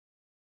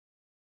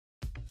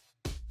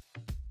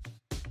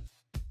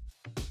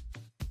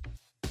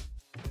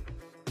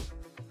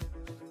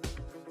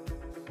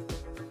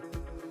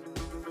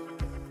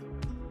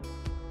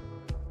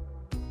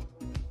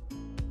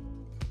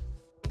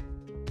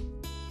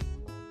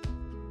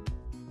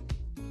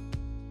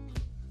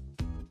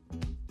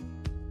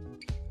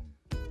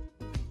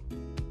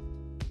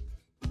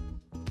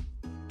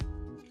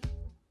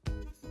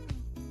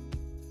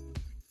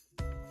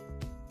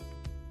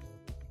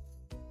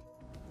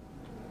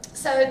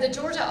So the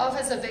Georgia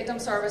Office of Victim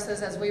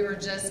Services, as we were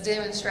just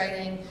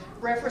demonstrating,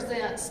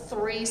 represents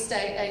 3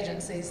 state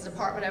agencies: the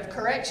Department of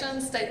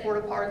Corrections, State Board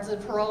of Pardons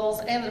and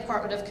Paroles, and the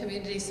Department of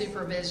Community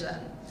Supervision.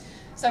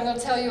 So I'm going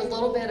to tell you a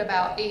little bit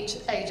about each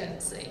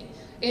agency.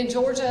 In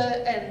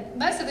Georgia, and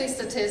most of these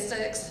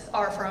statistics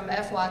are from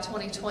FY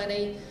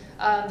 2020,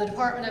 the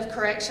Department of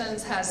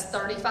Corrections has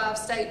 35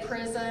 state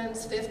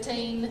prisons,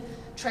 15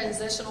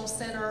 transitional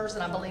centers,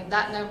 and I believe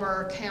that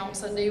number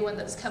counts a new one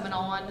that's coming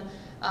on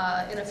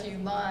in a few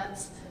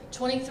months.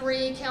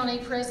 23 county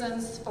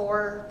prisons,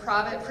 4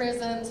 private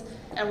prisons,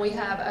 and we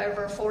have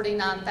over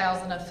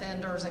 49,000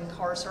 offenders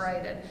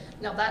incarcerated.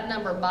 Now that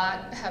number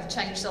might have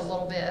changed a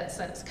little bit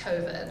since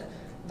COVID,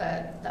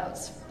 but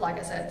that's, like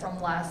I said, from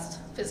last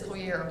fiscal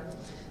year.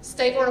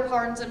 State Board of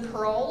Pardons and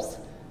Paroles,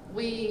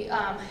 we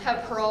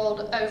have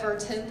paroled over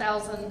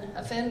 10,000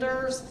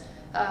 offenders.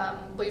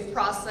 We've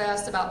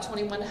processed about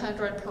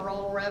 2,100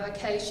 parole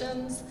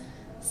revocations,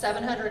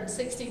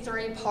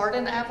 763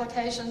 pardon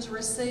applications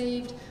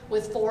received,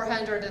 with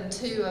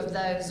 402 of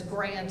those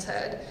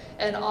granted.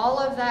 And all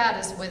of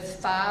that is with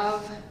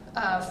 5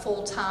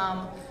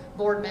 full-time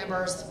board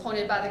members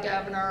appointed by the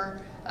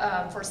governor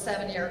for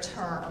 7-year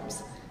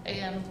terms.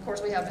 And of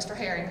course we have Mr.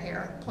 Herring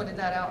here, pointed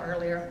that out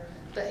earlier,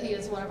 but he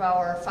is one of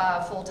our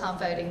 5 full-time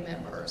voting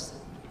members.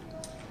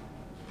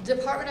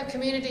 Department of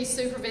Community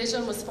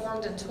Supervision was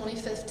formed in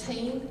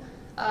 2015.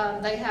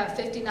 They have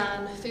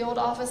 59 field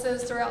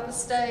offices throughout the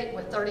state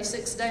with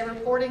 36-day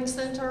reporting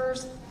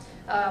centers.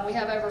 We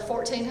have over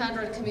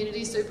 1,400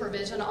 community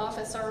supervision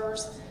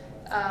officers,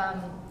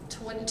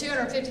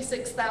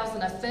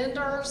 256,000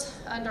 offenders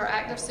under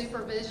active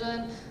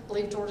supervision. I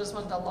believe Georgia's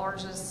one of the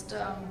largest,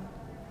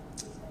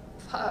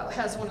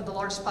 has one of the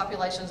largest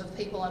populations of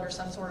people under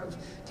some sort of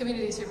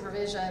community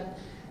supervision.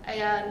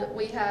 And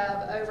we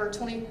have over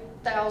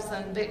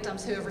 20,000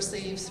 victims who have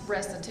received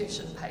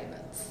restitution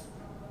payments.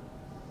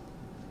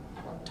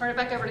 I'll turn it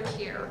back over to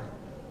Kier.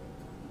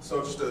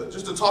 So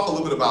just to talk a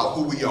little bit about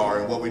who we are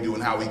and what we do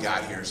and how we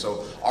got here.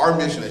 So our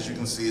mission, as you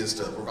can see, is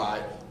to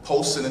provide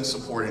post-sentence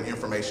support and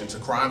information to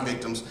crime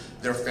victims,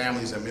 their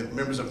families, and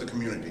members of the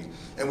community.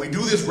 And we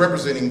do this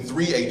representing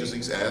 3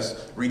 agencies,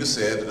 as Rita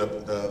said,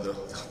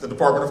 the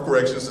Department of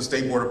Corrections, the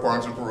State Board of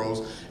Pardons and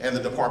Paroles, and the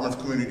Department of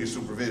Community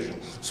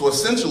Supervision. So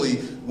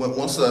essentially,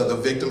 once the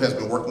victim has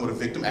been working with a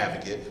victim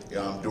advocate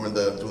during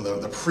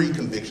the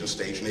pre-conviction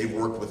stage, and they've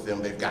worked with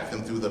them, they've got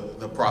them through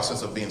the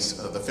process of the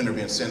offender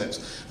being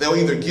sentenced, they'll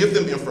either give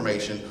them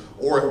information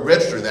or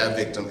register that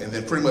victim and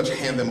then pretty much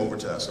hand them over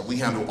to us. And we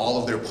handle all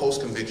of their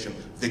post-conviction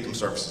victim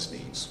services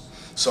needs.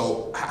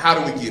 So how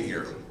do we get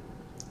here?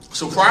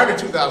 So prior to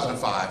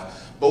 2005,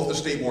 both the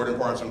State Board of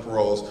Pardons and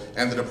Paroles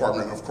and the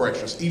Department of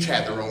Corrections each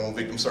had their own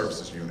victim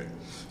services unit.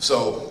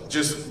 So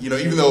just,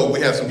 even though we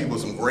had some people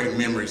with some great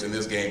memories in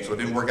this game, so it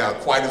didn't work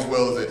out quite as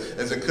well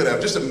as it could have,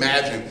 just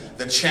imagine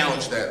the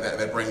challenge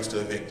that brings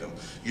to a victim.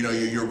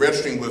 You're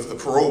registering with the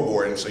parole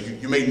board, and so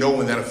you may know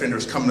when that offender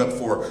is coming up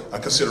for a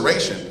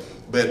consideration,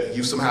 but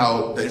you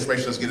somehow, the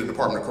information doesn't get to the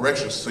Department of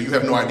Corrections, so you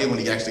have no idea when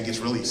he actually gets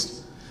released.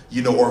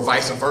 Or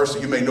vice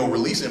versa. You may know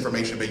release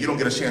information, but you don't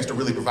get a chance to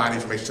really provide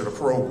information to the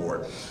parole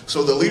board.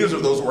 So the leaders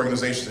of those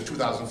organizations in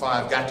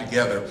 2005 got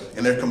together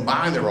and they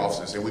combined their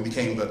offices, and we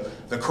became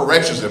the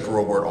Corrections and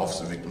Parole Board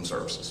Office of Victim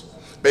Services,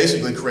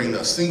 basically creating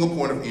a single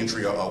point of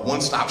entry, a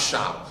one-stop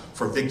shop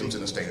for victims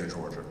in the state of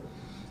Georgia.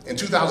 In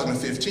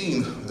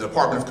 2015, the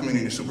Department of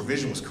Community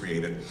Supervision was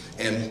created,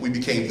 and we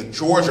became the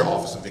Georgia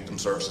Office of Victim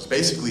Services,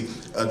 basically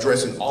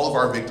addressing all of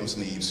our victims'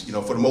 needs,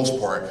 for the most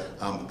part,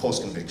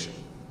 post-conviction.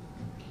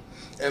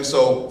 And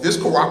so this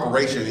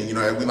cooperation,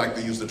 and we like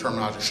to use the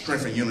terminology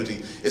strength and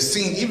unity, is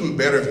seen even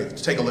better if you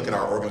take a look at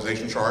our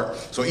organization chart.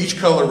 So each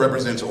color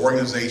represents an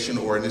organization,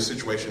 or in this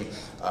situation,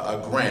 a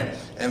grant.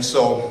 And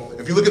so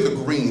if you look at the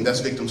green, that's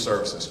victim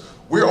services.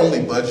 We're only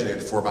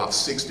budgeted for about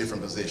 6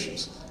 different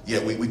positions,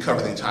 yet we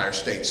cover the entire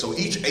state. So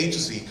each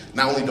agency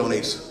not only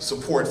donates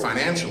support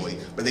financially,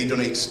 but they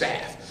donate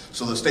staff.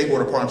 So the State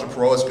Board of Pardons and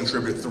Parole has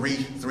contributed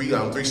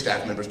three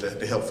staff members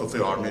to help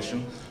fulfill our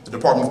mission. The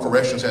Department of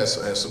Corrections has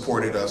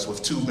supported us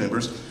with 2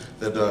 members.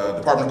 The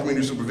Department of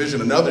Community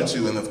Supervision, another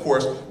 2, and of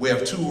course, we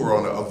have 2 who are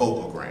on a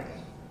vocal grant.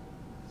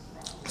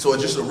 So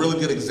it's just a really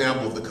good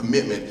example of the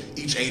commitment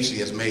each agency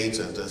has made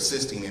to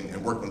assisting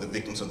and working with the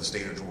victims of the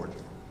state of Georgia.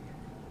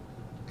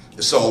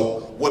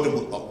 So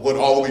what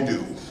all do we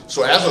do?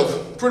 So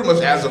pretty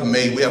much as of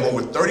May, we have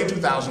over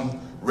 32,000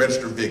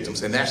 registered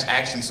victims, and that's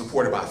actually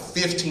supported by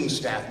 15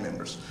 staff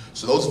members.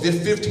 So those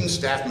 15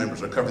 staff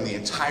members are covering the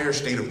entire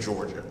state of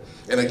Georgia.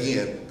 And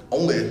again,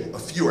 only a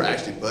few are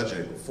actually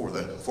budgeted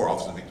for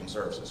Office of Victim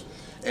Services.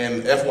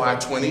 In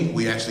FY20,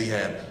 we actually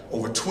had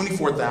over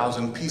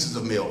 24,000 pieces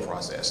of mail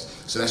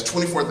processed. So that's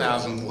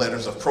 24,000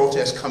 letters of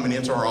protest coming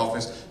into our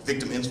office,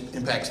 victim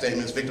impact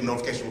statements, victim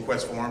notification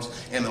request forms,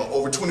 and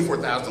over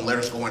 24,000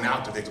 letters going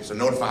out to victims to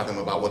notify them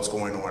about what's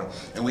going on.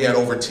 And we had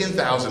over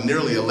 10,000,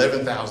 nearly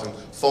 11,000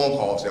 phone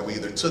calls that we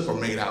either took or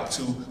made out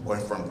to or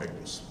from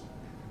victims.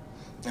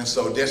 And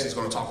so Destiny's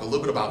going to talk a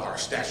little bit about our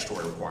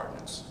statutory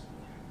requirements.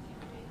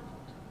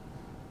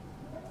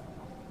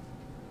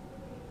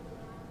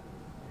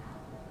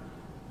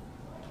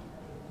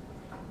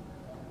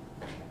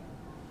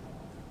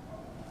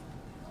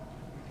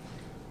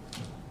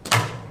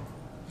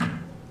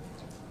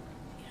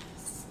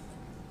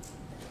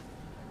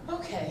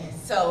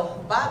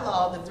 So by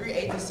law, the 3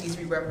 agencies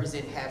we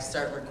represent have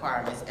certain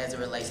requirements as it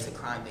relates to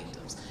crime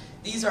victims.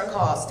 These are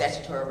called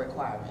statutory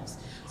requirements.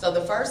 So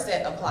the first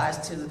set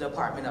applies to the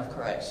Department of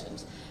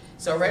Corrections.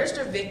 So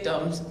registered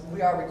victims,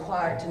 we are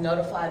required to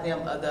notify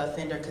them of the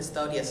offender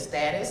custodial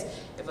status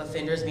if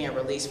offender is being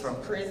released from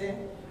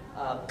prison,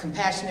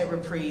 compassionate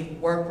reprieve,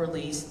 work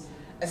release,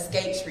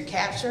 escapes,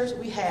 recaptures.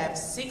 We have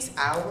 6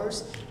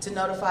 hours to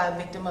notify a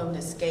victim of an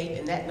escape,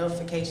 and that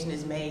notification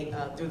is made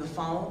through the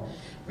phone.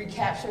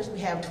 Recaptures, we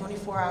have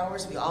 24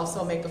 hours. We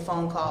also make a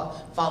phone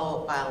call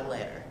followed by a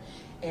letter.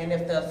 And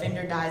if the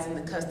offender dies in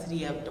the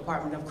custody of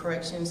Department of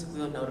Corrections,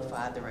 we'll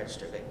notify the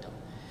registered victim.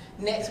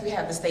 Next, we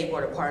have the State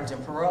Board of Pardons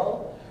and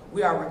Parole.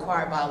 We are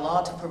required by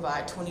law to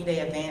provide 20-day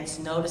advance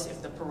notice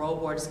if the parole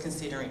board is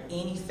considering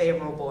any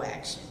favorable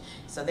action.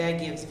 So that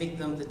gives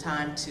victims the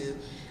time to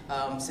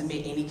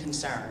submit any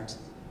concerns.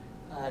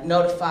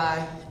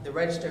 Notify the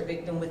registered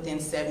victim within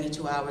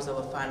 72 hours of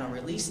a final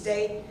release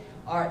date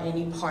or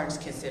any pardons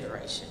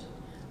consideration.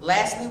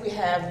 Lastly, we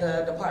have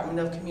the Department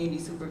of Community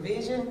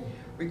Supervision.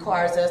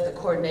 Requires us the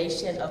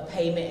coordination of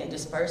payment and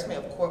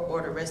disbursement of court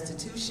order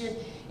restitution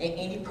and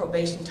any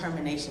probation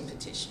termination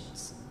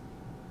petitions.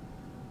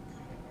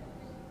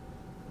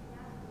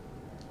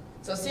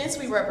 So since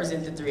we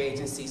represent the 3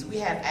 agencies, we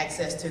have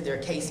access to their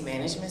case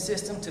management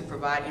system to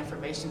provide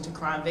information to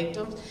crime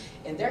victims.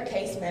 In their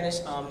case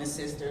management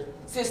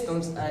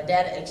systems,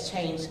 data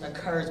exchange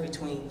occurs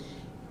between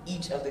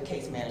each of the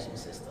case management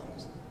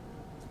systems.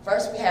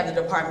 First, we have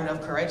the Department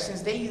of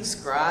Corrections. They use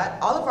Scribe.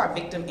 All of our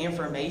victim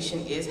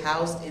information is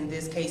housed in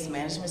this case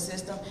management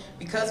system.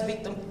 Because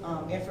victim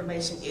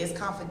information is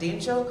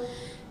confidential,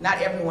 not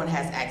everyone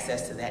has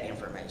access to that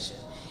information.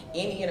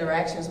 Any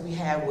interactions we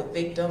have with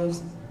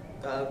victims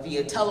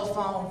via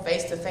telephone,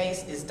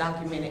 face-to-face, is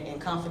documented in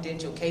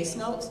confidential case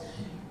notes.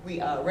 We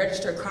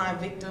register crime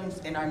victims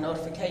in our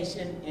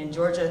notification in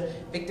Georgia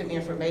Victim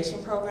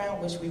Information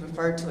Program, which we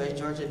refer to as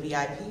Georgia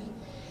VIP.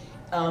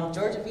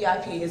 Georgia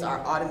VIP is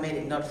our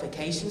automated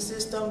notification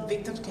system.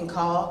 Victims can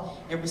call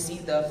and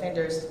receive the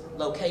offender's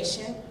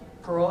location,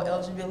 parole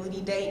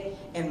eligibility date,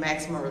 and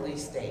maximum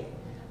release date.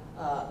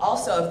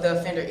 Also, if the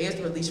offender is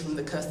released from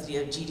the custody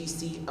of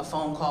GDC, a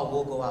phone call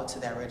will go out to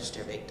that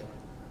registered victim.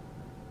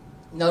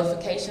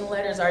 Notification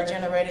letters are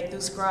generated through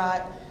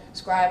Scribe.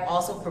 Scribe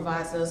also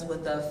provides us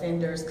with the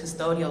offender's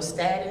custodial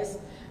status,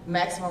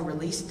 maximum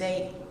release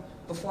date,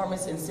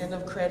 performance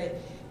incentive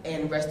credit,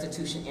 and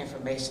restitution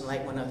information,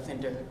 like when an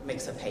offender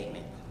makes a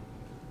payment.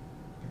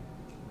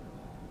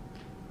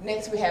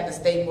 Next, we have the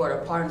State Board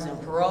of Pardons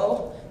and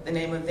Parole. The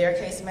name of their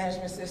case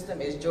management system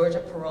is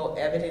Georgia Parole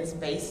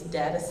Evidence-Based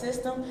Data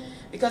System.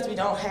 Because we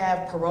don't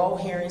have parole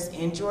hearings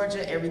in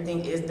Georgia,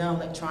 everything is done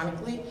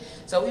electronically.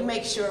 So we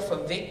make sure for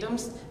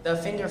victims, the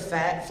offender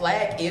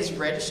flag is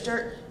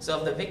registered. So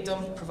if the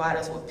victim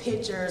provides us with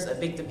pictures, a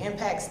victim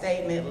impact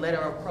statement,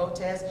 letter of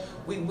protest,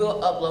 we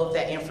will upload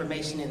that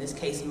information in this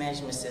case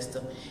management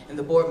system, and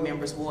the board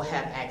members will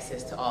have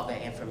access to all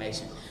that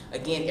information.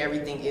 Again,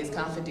 everything is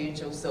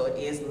confidential, so it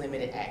is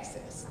limited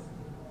access.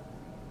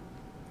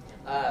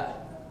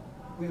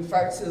 We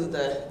refer to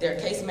their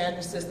case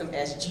management system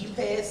as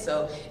GPED,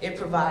 so it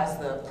provides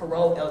the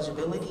parole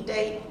eligibility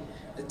date,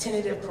 the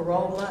tentative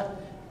parole month,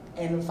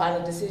 and the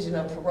final decision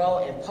of parole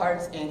and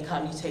pardons and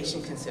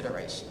commutation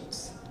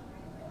considerations.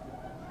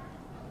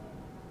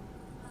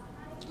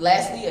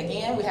 Lastly,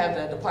 again, we have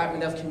the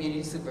Department of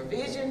Community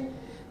Supervision.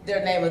 The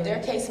name of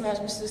their case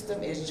management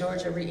system is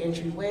Georgia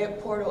Reentry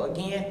Web Portal,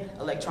 again,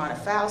 electronic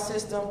file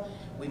system.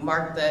 We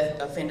mark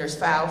the offender's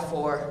file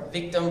for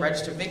victim,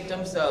 registered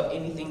victim, so if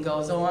anything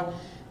goes on,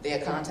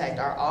 they'll contact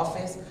our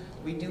office.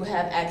 We do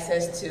have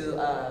access to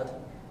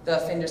the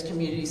offender's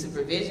community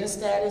supervision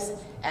status,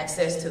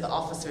 access to the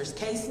officer's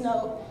case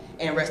note,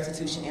 and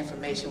restitution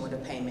information when the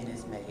payment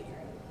is made.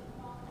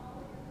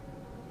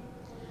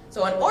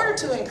 So in order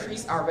to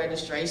increase our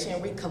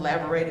registration, we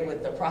collaborated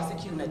with the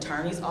Prosecuting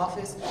Attorney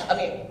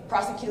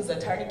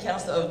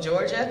Council of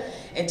Georgia.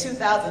 In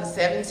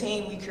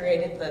 2017, we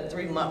created the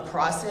 3-month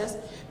process.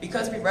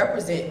 Because we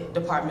represent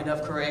Department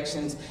of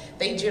Corrections,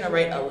 they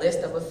generate a list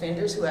of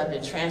offenders who have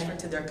been transferred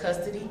to their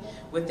custody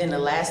within the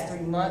last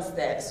 3 months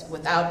that's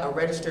without a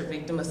registered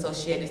victim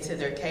associated to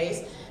their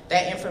case.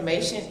 That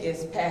information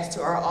is passed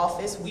to our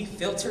office. We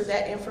filter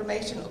that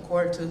information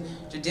according to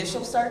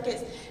judicial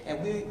circuits,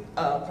 and we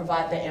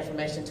provide that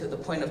information to the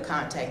point of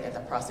contact at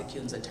the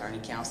Prosecuting Attorney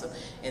Council,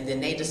 and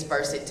then they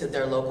disperse it to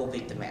their local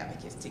victim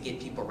advocates to get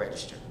people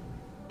registered.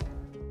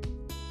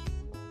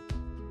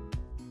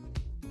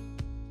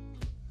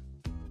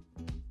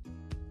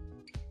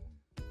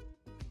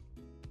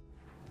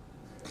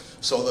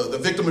 So the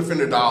Victim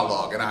Offender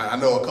Dialogue, and I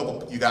know a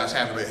couple of you guys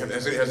have it.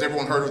 Has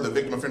everyone heard of the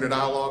Victim Offender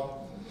Dialogue?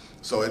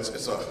 So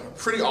it's a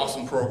pretty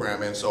awesome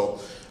program, and so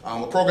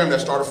a program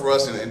that started for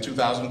us in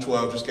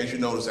 2012, just in case you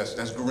notice,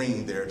 that's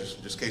green there,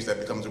 just in case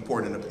that becomes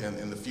important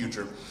in the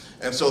future.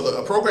 And so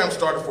the program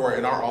started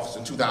in our office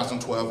in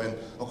 2012, and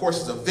of course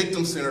it's a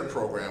victim-centered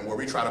program where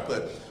we try to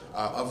put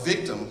a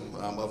victim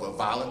of a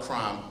violent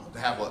crime to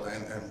have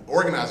and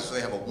organize so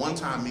they have a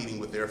one-time meeting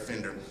with their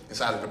offender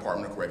inside the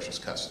Department of Corrections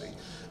custody.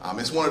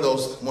 It's one of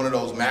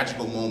those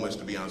magical moments,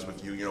 to be honest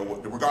with you,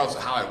 regardless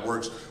of how it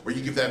works, where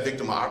you give that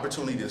victim an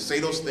opportunity to say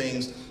those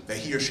things that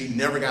he or she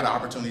never got an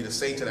opportunity to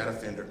say to that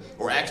offender,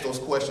 or ask those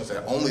questions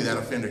that only that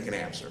offender can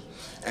answer.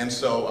 And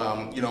so,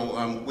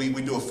 we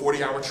do a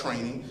 40-hour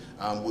training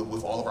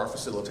with all of our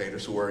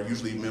facilitators, who are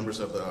usually members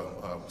of the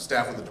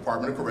staff of the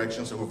Department of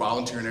Corrections, who are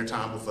volunteering their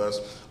time with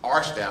us,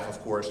 our staff,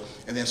 of course,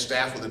 and then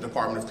staff with the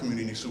Department of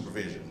Community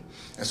Supervision.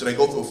 And so they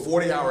go through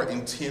a 40-hour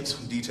intense,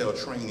 detailed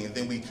training, and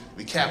then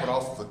we cap it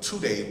off with a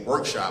 2-day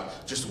workshop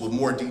just with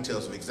more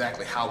details of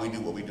exactly how we do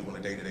what we do on a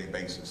day-to-day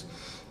basis.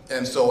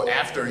 And so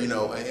after,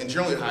 and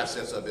generally how it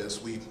sets up is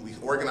we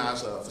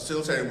organize a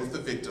facilitator with the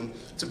victim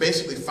to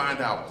basically find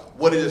out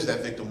what it is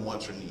that victim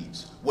wants or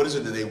needs. What is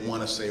it that they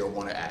want to say or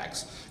want to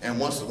ask? And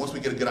once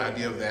we get a good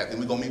idea of that, then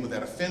we go meet with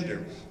that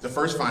offender to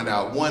first find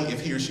out, one,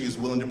 if he or she is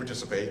willing to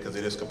participate, because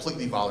it is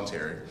completely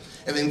voluntary.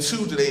 And then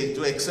two, do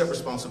they accept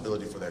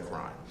responsibility for that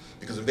crime?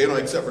 Because if they don't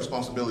accept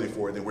responsibility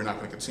for it, then we're not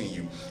going to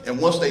continue. And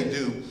once they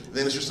do,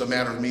 then it's just a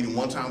matter of meeting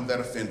one time with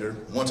that offender,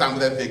 one time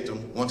with that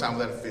victim, one time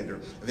with that offender,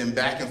 and then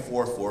back and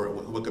forth for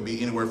what could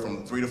be anywhere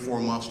from 3 to 4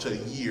 months to a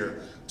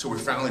year, till we're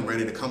finally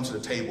ready to come to the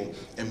table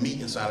and meet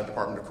inside the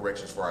Department of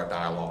Corrections for our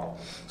dialogue.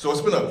 So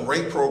it's been a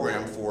great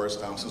program for us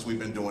since we've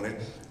been doing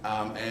it,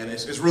 and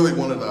it's really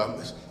one of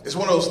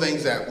those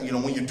things that,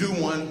 when you do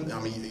one,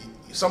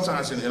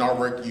 sometimes in our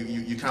work,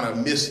 you kind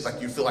of miss,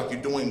 like you feel like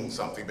you're doing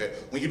something, but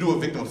when you do a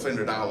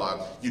victim-offender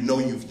dialogue,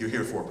 you're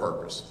here for a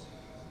purpose.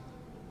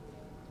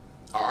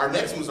 Our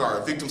next ones are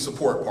our victim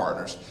support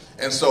partners.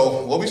 And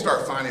so what we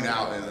start finding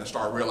out and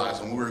start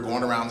realizing when we were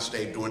going around the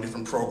state doing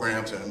different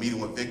programs and meeting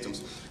with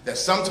victims, that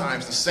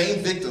sometimes the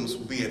same victims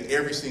will be at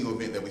every single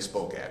event that we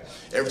spoke at.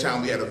 Every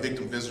time we had a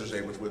victim visitors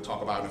day, which we'll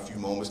talk about in a few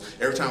moments,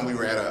 every time we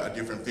were at a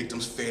different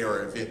victims fair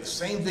or event, the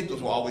same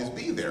victims will always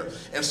be there.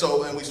 And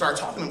so, we started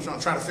talking to them,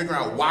 trying to figure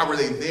out why were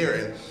they there.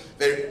 And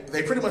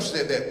they pretty much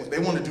said that they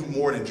want to do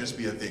more than just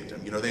be a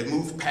victim. They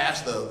moved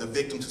past the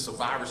victim to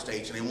survivor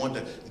stage, and they want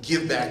to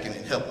give back and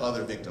help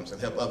other victims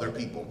and help other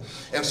people.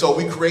 And so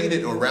we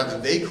created, or rather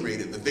they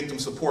created, the Victim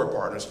Support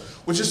Partners,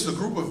 which is a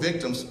group of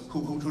victims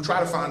who try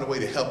to find a way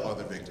to help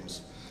other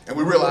victims. And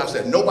we realized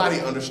that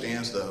nobody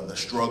understands the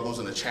struggles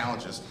and the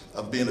challenges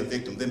of being a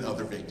victim than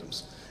other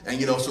victims. And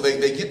so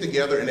they get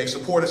together and they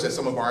support us at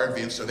some of our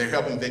events. So they're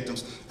helping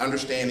victims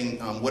understanding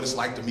what it's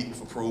like to meet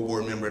with a parole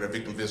board member at a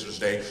Victim Visitors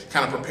Day,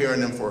 kind of preparing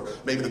them for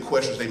maybe the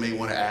questions they may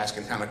want to ask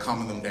and kind of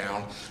calming them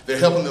down. They're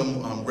helping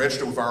them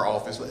register with our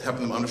office,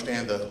 helping them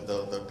understand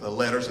the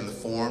letters and the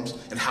forms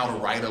and how to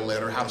write a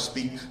letter, how to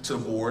speak to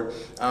the board.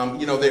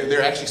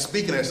 They're actually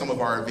speaking at some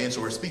of our events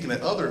or speaking at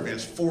other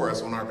events for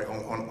us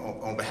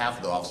on behalf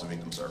of the Office of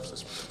Victim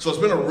Services. So it's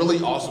been a really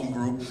awesome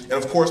group. And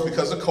of course,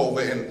 because of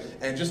COVID,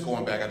 and just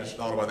going back, I just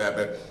thought about that,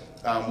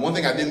 but one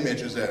thing I didn't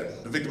mention is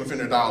that the Victim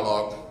Offender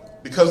Dialogue,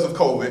 because of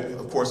COVID,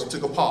 of course, it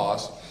took a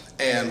pause.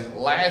 And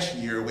last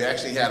year, we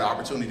actually had an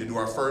opportunity to do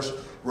our first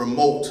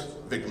remote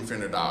Victim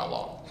Offender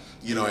Dialogue.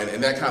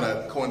 And that kind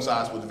of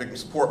coincides with the Victim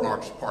Support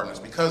Partners.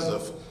 Because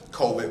of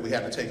COVID, we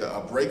had to take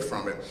a break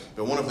from it.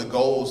 But one of the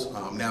goals,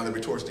 now that we're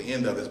towards the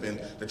end of it, has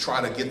been to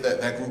try to get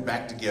that group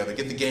back together,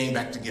 get the gang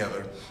back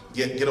together,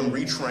 get them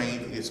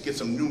retrained, get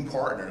some new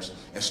partners,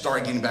 and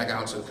start getting back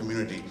out to the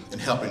community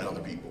and helping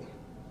other people.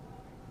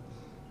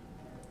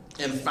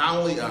 And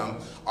finally,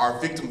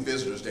 our Victim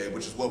Visitors Day,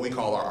 which is what we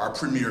call our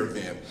premier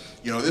event.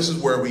 This is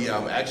where we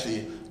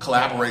actually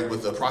collaborate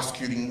with the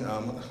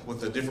with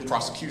the different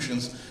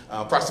prosecutors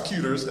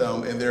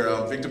and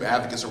their victim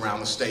advocates around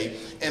the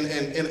state, and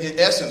in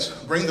essence,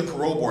 bring the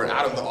parole board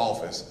out of the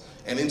office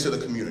and into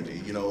the community.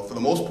 For the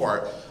most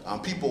part,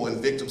 people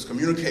and victims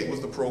communicate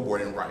with the parole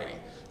board in writing.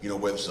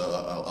 Whether it's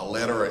a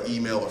letter, an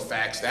email, or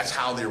fax, that's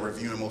how they're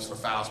reviewing most of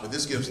the files. But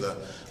this gives the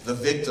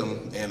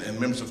victim and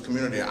members of the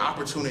community an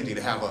opportunity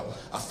to have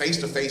a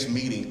face-to-face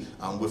meeting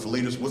with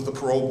leaders, with the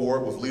parole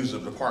board, with leaders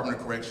of the Department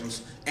of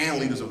Corrections, and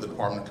leaders of the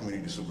Department of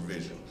Community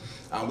Supervision.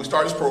 We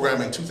started this program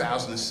in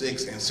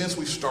 2006, and since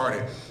we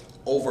started,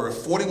 over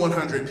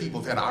 4,100 people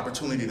have had an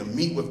opportunity to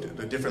meet with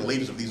the different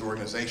leaders of these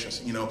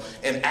organizations,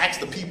 and ask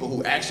the people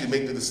who actually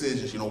make the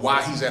decisions,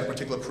 why he's at a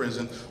particular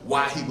prison,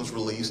 why he was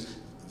released.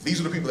 These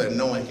are the people that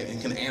know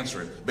and can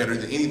answer it better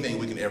than anything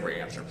we can ever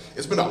answer.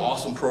 It's been an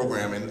awesome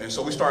program, and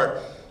so we start,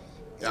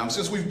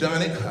 since we've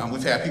done it,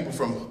 we've had people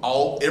from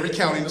every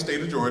county in the state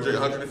of Georgia,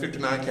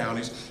 159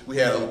 counties. We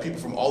had people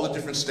from all the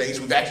different states.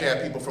 We've actually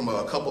had people from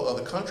a couple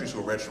other countries who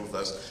are registered with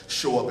us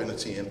show up and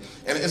attend.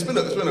 And it's been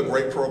a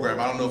great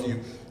program. I don't know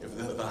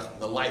if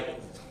the light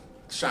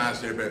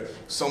shines there, but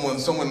someone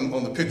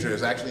on the picture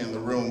is actually in the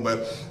room.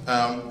 But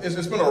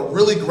it's been a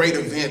really great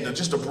event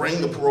just to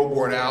bring the parole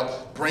board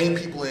out, bring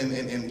people in,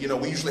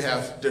 and we usually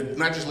have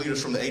not just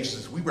leaders from the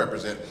agencies we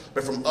represent,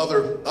 but from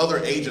other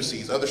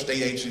agencies, other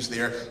state agencies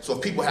there. So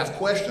if people have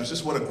questions, this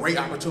is what a great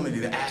opportunity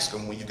to ask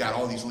them when you got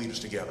all these leaders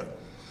together.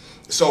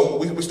 So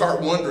we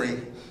start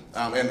wondering,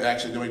 And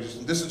actually,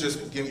 this is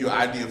just giving you an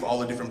idea of all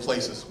the different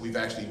places we've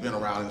actually been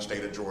around in the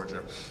state of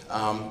Georgia.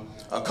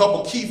 A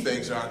couple key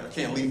things, I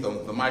can't leave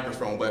the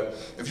microphone, but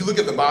if you look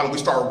at the bottom, we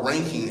start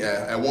ranking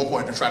at one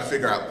point to try to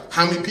figure out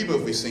how many people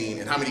have we seen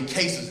and how many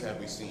cases have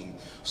we seen.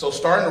 So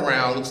starting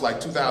around, looks like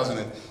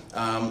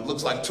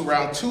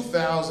around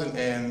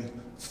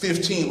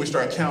 2015, we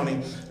start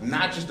counting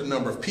not just the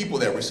number of people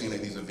that we're seeing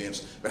at these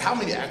events, but how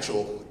many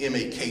actual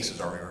inmate cases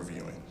are we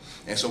reviewing.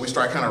 And so we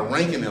start kind of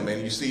ranking them,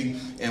 and you see,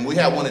 and we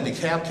had one in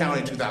DeKalb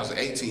County in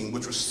 2018,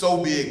 which was so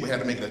big we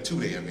had to make it a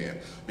 2-day event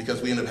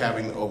because we ended up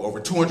having over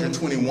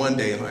 221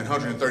 days and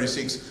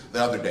 136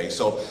 the other day.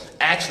 So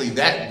actually,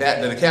 the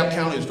DeKalb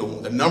County is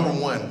the number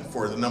one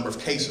for the number of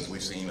cases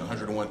we've seen,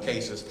 101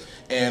 cases.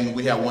 And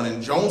we had one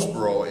in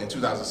Jonesboro in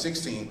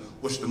 2016,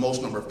 which is the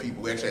most number of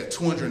people. We actually had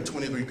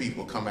 223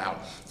 people come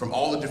out from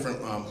all the different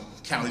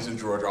counties in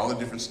Georgia, all the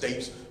different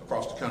states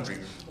across the country,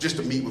 just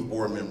to meet with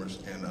board members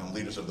and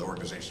leaders of the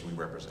organization we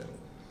represent.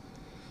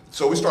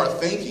 So we start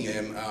thinking,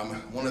 and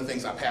one of the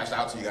things I passed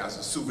out to you guys is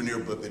a souvenir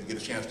book that you get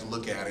a chance to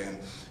look at. And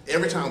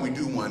every time we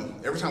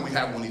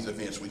have one of these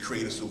events, we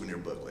create a souvenir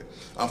booklet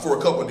for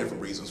a couple of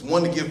different reasons.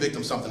 One, to give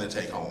victims something to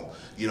take home.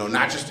 You know,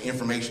 not just the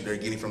information they're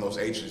getting from those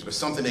agencies, but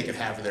something they can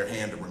have in their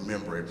hand to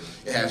remember it.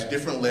 It has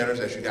different letters,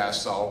 as you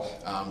guys saw,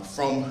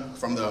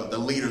 from the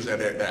leaders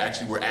that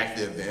actually were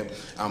active then.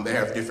 They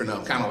have different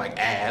kind of like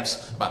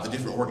ads about the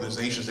different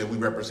organizations that we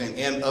represent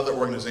and other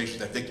organizations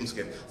that victims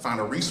can find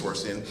a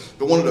resource in.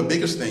 But one of the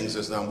biggest things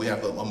is we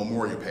have a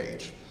memorial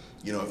page.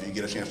 You know, if you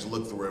get a chance to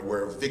look through it,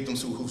 where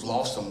victims who's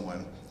lost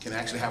someone can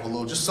actually have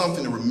just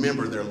something to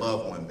remember their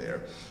loved one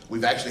there.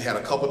 We've actually had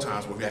a couple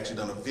times where we've actually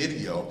done a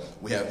video.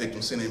 We have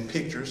victims send in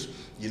pictures,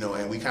 you know,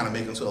 and we kind of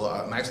make them to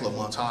a nice little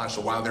montage.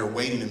 So while they're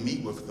waiting to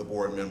meet with the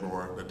board member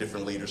or the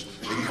different leaders,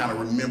 they can kind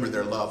of remember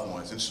their loved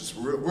ones. It's just a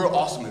real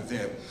awesome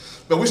event.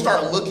 But we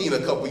started looking a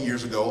couple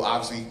years ago,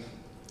 obviously,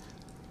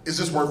 is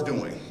this worth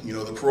doing? You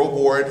know, the parole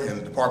board and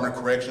the Department of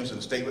Corrections and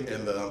the state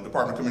and the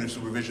Department of Community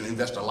Supervision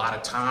invest a lot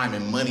of time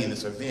and money in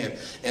this event.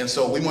 And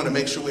so we want to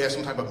make sure we have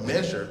some type of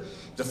measure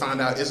to find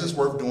out, is this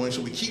worth doing?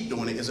 Should we keep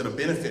doing it? Is it a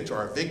benefit to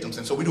our victims?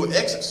 And so we do an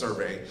exit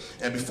survey.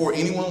 And before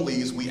anyone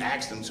leaves, we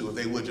ask them if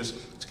they would just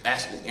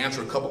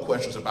answer a couple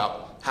questions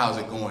about how's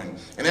it going.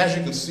 And as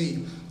you can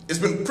see, it's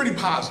been pretty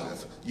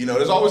positive. You know,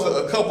 there's always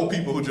a couple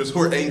people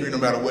who are angry no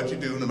matter what you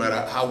do, no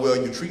matter how well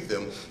you treat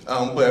them.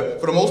 But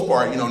for the most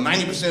part, you know,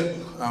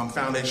 90%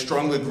 found they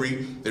strongly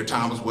agree their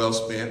time was well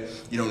spent.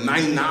 You know,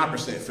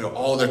 99% feel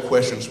all their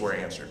questions were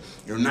answered.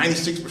 You know,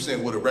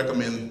 96% would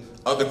recommend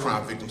other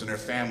crime victims and their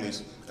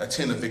families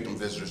attend a Victim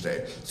Visitors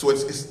Day. So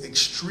it's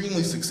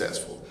extremely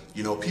successful.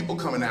 You know, people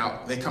coming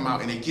out, they come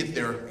out and they get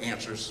their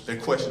answers, their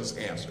questions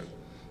answered.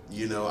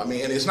 You know, I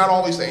mean, and it's not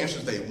always the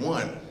answers they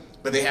want,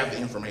 but they have the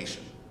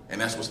information. And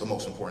that's what's the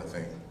most important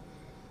thing.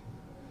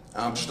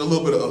 Just a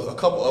little bit of a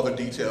couple other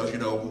details. You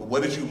know,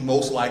 what did you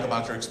most like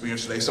about your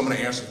experience today? Some of the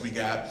answers we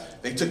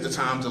got, they took the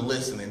time to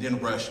listen and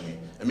didn't rush me.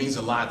 It means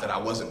a lot that I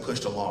wasn't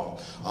pushed along.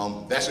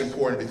 That's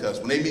important because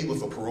when they meet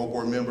with a parole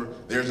board member,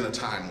 there's a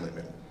time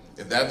limit.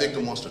 If that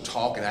victim wants to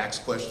talk and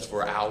ask questions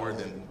for an hour,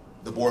 then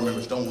the board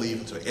members don't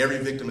leave until every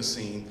victim is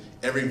seen,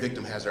 every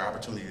victim has their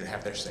opportunity to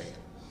have their say.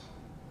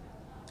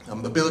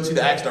 The ability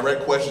to ask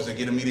direct questions and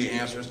get immediate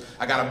answers.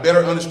 I got a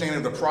better understanding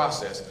of the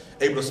process,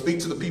 able to speak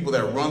to the people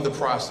that run the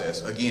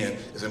process. Again,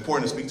 it's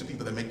important to speak to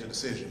people that make the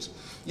decisions.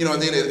 You know,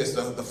 and then it's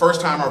the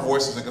first time our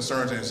voices and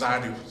concerns and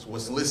anxiety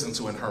was listened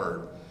to and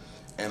heard.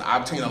 And I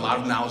obtained a lot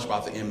of knowledge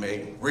about the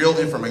inmate, real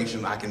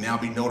information. I can now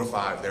be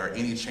notified if there are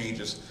any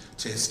changes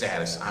to his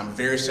status. I'm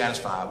very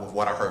satisfied with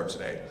what I heard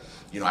today.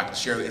 You know, I can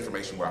share the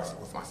information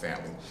with my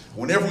family.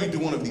 Whenever we do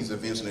one of these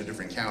events in the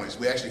different counties,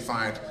 we actually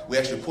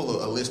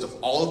pull a list of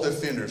all of the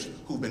offenders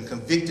who've been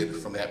convicted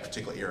from that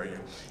particular area,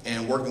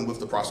 and working with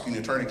the prosecuting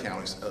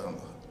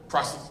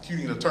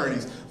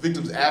attorneys,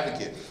 victims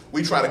advocate,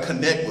 we try to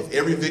connect with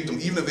every victim,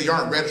 even if they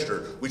aren't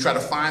registered. We try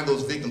to find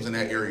those victims in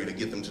that area to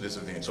get them to this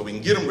event, so we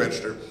can get them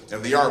registered. And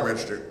if they are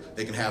registered,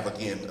 they can have,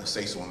 again, a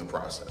say-so in the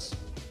process.